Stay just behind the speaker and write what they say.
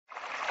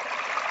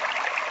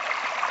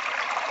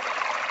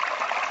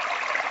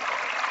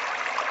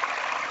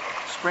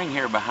spring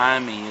here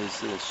behind me is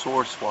the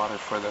source water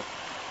for the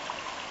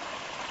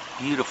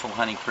beautiful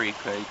Honey Creek,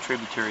 a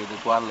tributary of the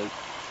Guadalupe.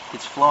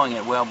 It's flowing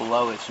at well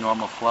below its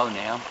normal flow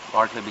now,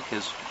 largely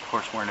because, of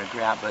course, we're in a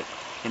drought, but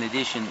in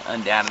addition,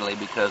 undoubtedly,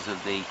 because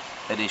of the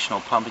additional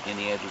pumping in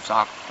the Edwards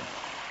Aquifer.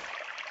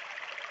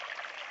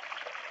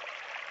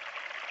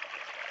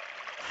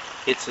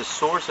 It's a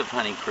source of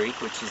Honey Creek,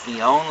 which is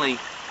the only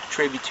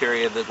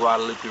tributary of the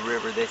Guadalupe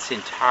River that's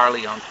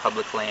entirely on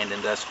public land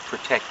and thus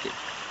protected.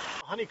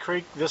 Honey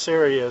Creek, this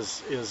area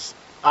is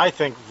I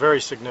think very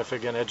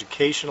significant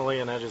educationally,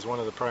 and that is one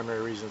of the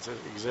primary reasons it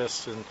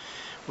exists. And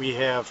we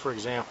have, for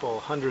example,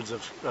 hundreds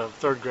of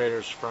third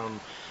graders from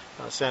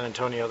San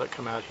Antonio that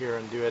come out here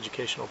and do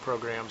educational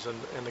programs,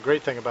 and the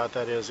great thing about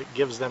that is it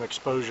gives them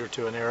exposure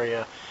to an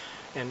area,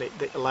 and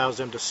it allows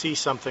them to see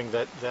something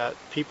that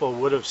people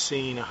would have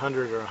seen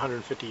 100 or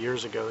 150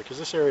 years ago, because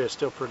this area is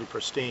still pretty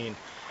pristine.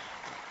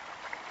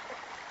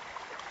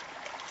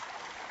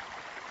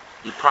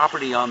 The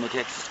property on the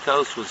Texas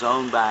coast was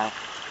owned by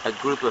a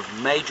group of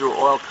major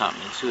oil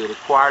companies who had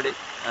acquired it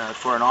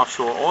for an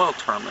offshore oil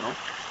terminal,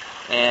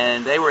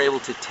 and they were able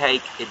to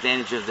take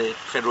advantage of the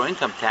federal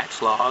income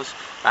tax laws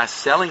by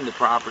selling the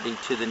property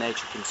to the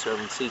Nature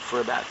Conservancy for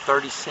about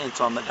 30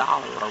 cents on the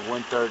dollar, or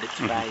 1/3 its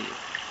value.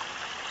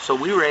 So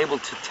we were able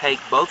to take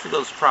both of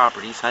those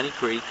properties, Honey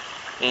Creek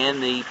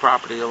and the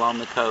property along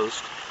the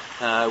coast,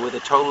 with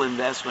a total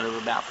investment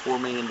of about $4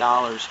 million,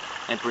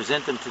 and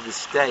present them to the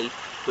state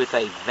with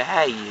a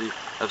value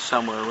of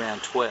somewhere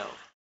around 12.